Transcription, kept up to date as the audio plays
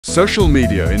Social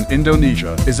media in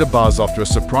Indonesia is abuzz after a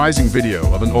surprising video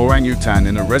of an orangutan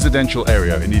in a residential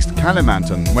area in East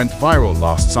Kalimantan went viral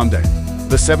last Sunday.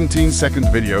 The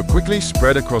 17-second video quickly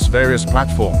spread across various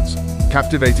platforms,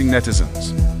 captivating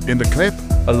netizens. In the clip,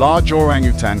 a large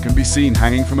orangutan can be seen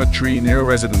hanging from a tree near a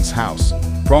resident's house,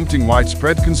 prompting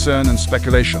widespread concern and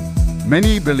speculation.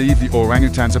 Many believe the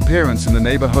orangutan's appearance in the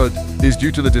neighborhood is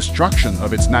due to the destruction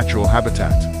of its natural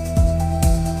habitat.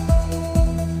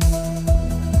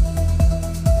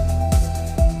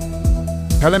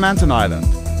 Kalimantan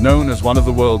Island, known as one of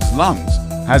the world's lungs,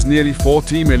 has nearly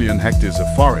 40 million hectares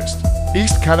of forest.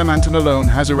 East Kalimantan alone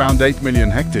has around 8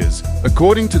 million hectares,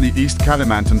 according to the East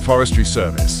Kalimantan Forestry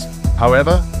Service.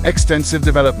 However, extensive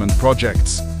development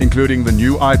projects, including the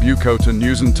new Ibu Kota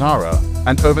Nusantara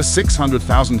and over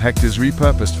 600,000 hectares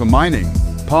repurposed for mining,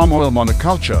 palm oil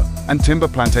monoculture, and timber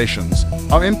plantations,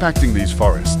 are impacting these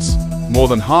forests. More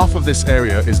than half of this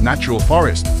area is natural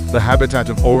forest, the habitat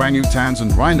of orangutans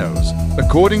and rhinos,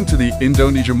 according to the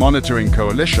Indonesia Monitoring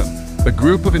Coalition, a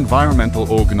group of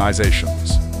environmental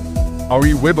organizations.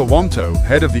 Ari Wibawanto,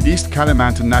 head of the East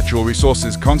Kalimantan Natural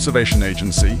Resources Conservation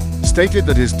Agency, stated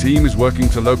that his team is working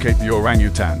to locate the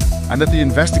orangutan and that the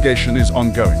investigation is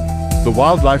ongoing. The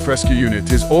Wildlife Rescue Unit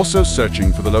is also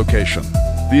searching for the location.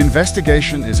 The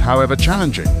investigation is, however,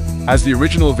 challenging, as the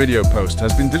original video post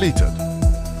has been deleted.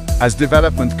 As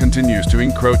development continues to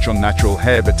encroach on natural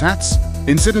habitats,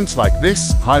 incidents like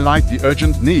this highlight the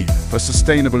urgent need for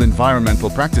sustainable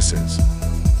environmental practices.